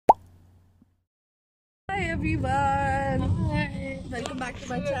Hi everyone, welcome back to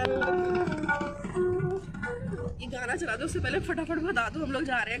my channel. ये गाना चला दो, उससे पहले फटाफट बता दो हम लोग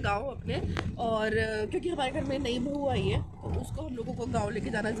जा रहे हैं गाँव अपने, और क्योंकि हमारे घर में नई बहू आई है तो उसको हम लोगों को गाँव लेके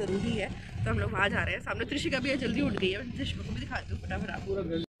जाना ज़रूरी है, तो हम लोग वहाँ जा रहे हैं। सामने त्रिशिका भी है, जल्दी उठ गई है। मैं त्रिशिका को भी दिखाती हूँ फटाफट आपको।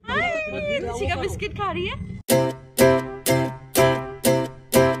 त्रिशिका बिस्किट खा रही है।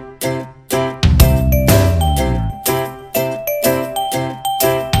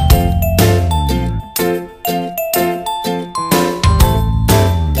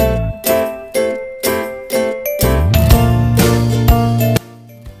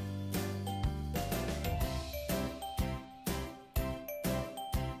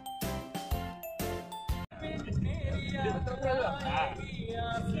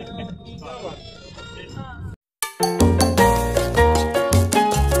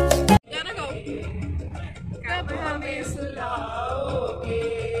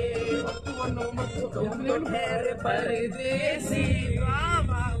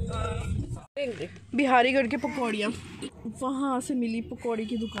 बिहारीगढ़ के पकौड़ियाँ वहाँ से मिली, पकौड़ी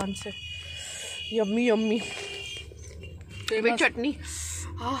की दुकान से। यम्मी यम्मी चटनी।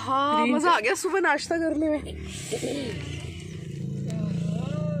 हाँ मज़ा आ गया सुबह नाश्ता करने में।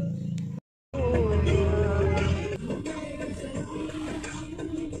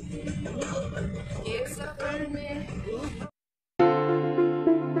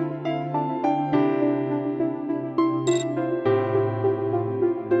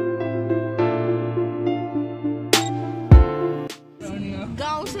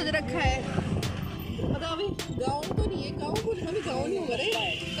 गाँव सज रखा है, मतलब अभी गाँव तो नहीं है, गाँव को अभी गाँव नहीं होगा रे,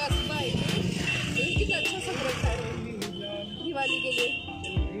 कस्बा है। कितना अच्छा सज रखा है दिवाली के लिए।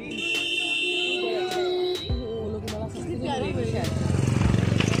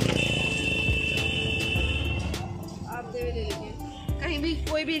 आप ले लीजिए, कहीं भी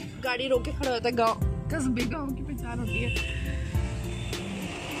कोई भी गाड़ी रोक के खड़ा होता है, गाँव कस्बे गाँव की पहचान होती है।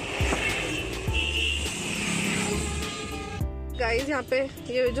 गाइस यहाँ पे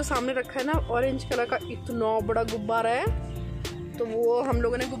ये जो सामने रखा है ना ऑरेंज कलर का इतना बड़ा गुब्बारा है, तो वो हम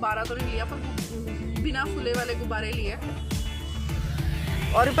लोगों ने गुब्बारा तो नहीं लिया पर बिना फूले वाले गुब्बारे लिए।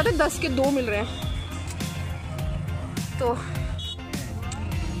 और पता है 10 के 2 मिल रहे हैं। तो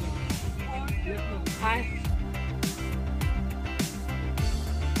हाय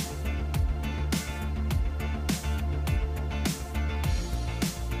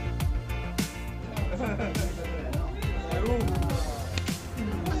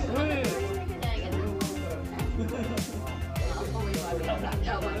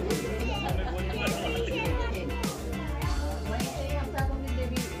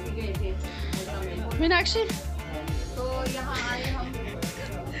मीनाक्षी, तो यहाँ आए हम।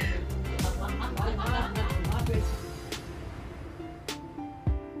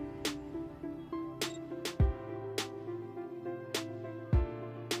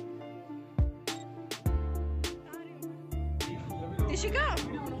 त्रिशिका,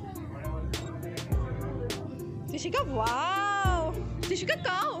 त्रिशिका वाओ, त्रिशिका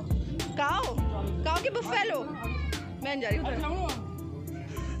काओ काओ काओ के बफेलो। मैं जा रही हूँ।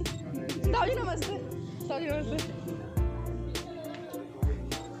 ताऊ जी नमस्ते।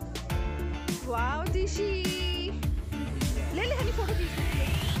 वाओ दिशी, ले ले हनी फोटो खींच।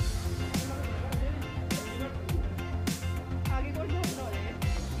 आगे कोई ढूंढ लो।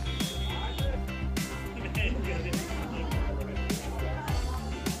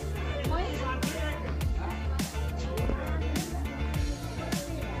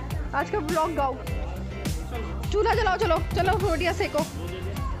 आज का ब्लॉग गाओ। चूल्हा जलाओ, चलो चलो रोटियां सेको।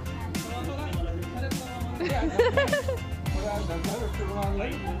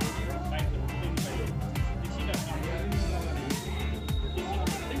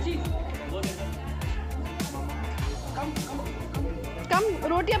 कम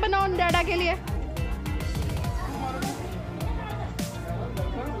रोटियां बनाओ डैडा के लिए।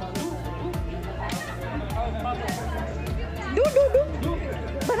 डू डू डू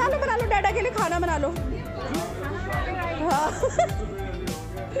बना लो डैडा के लिए खाना बना लो। हाँ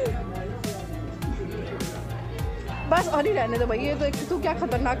बस और ही रहने दो भाई, ये तो एक तू क्या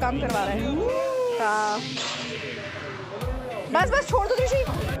खतरनाक काम करवा रहा है। हाँ बस बस छोड़ दो ऋषि।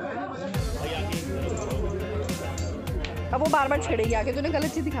 अब वो बार बार छेड़ेगी आके, तूने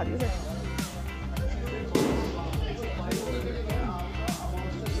गलत चीज दिखा दी उसे।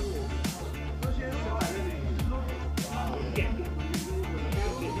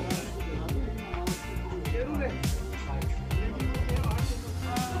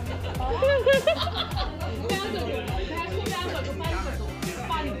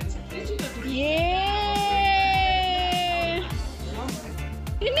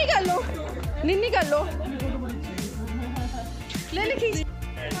 ये निकाल लो। निन्नी कर लो, ले ले खींच।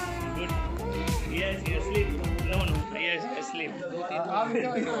 Yes, sleep. No, yes, sleep.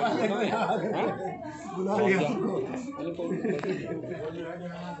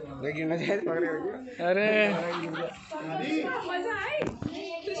 अरे मजा आए,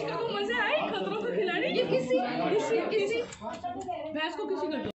 कृष्णा को मजा आए खतरों को खिलाने की। किसी भैंस को किसी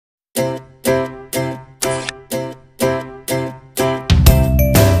कर दो।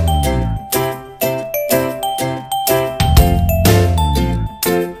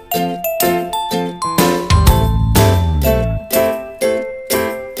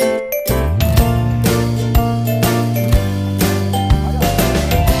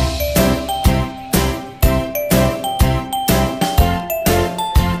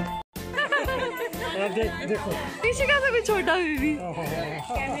 देखो त्रिशिका से भी छोटा बेबी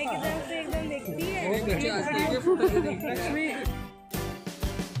कैमरे की तरफ से एकदम दिखती है।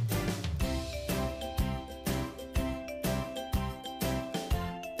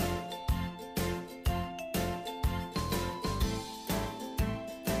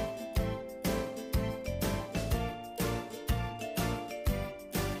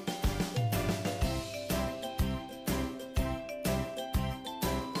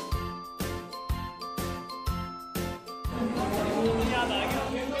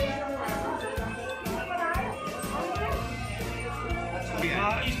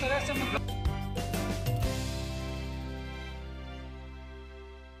 इस तरह से मतलब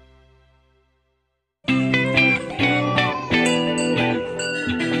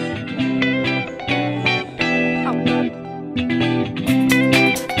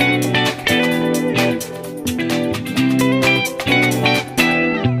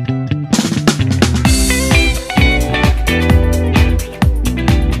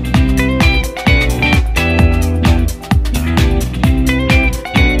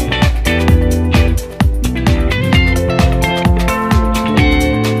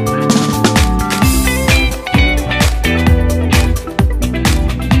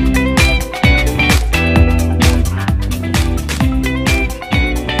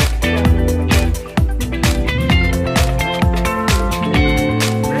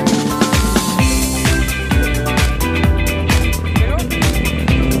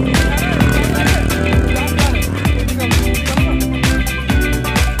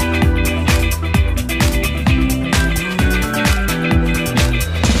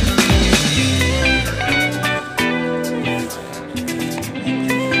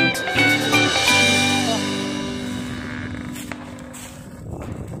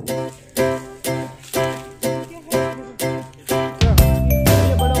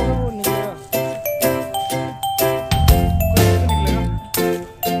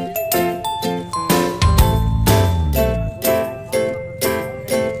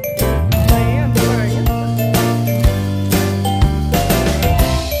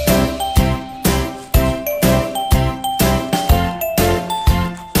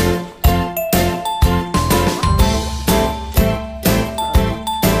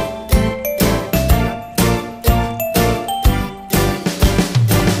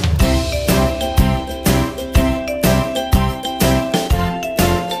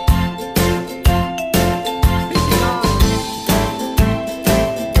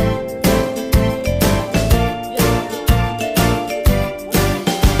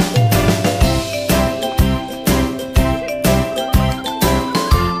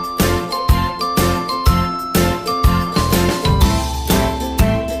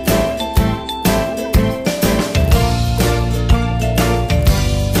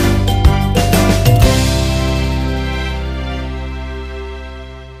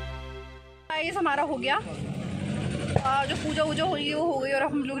हमारा हो गया। जो पूजा वूजा हुई वो हो गई और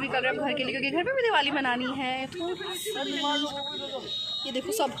हम लोग निकल रहे हैं घर के लिए, क्योंकि घर पे भी दिवाली मनानी है। तो ये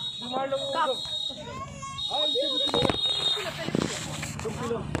देखो सब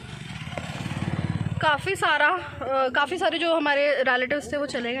काफ़ी सारे जो हमारे रिलेटिव्स थे वो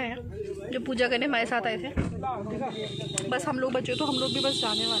चले गए हैं, जो पूजा करने हमारे साथ आए थे। बस हम लोग बचे तो हम लोग भी बस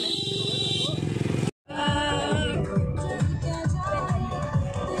जाने वाले हैं।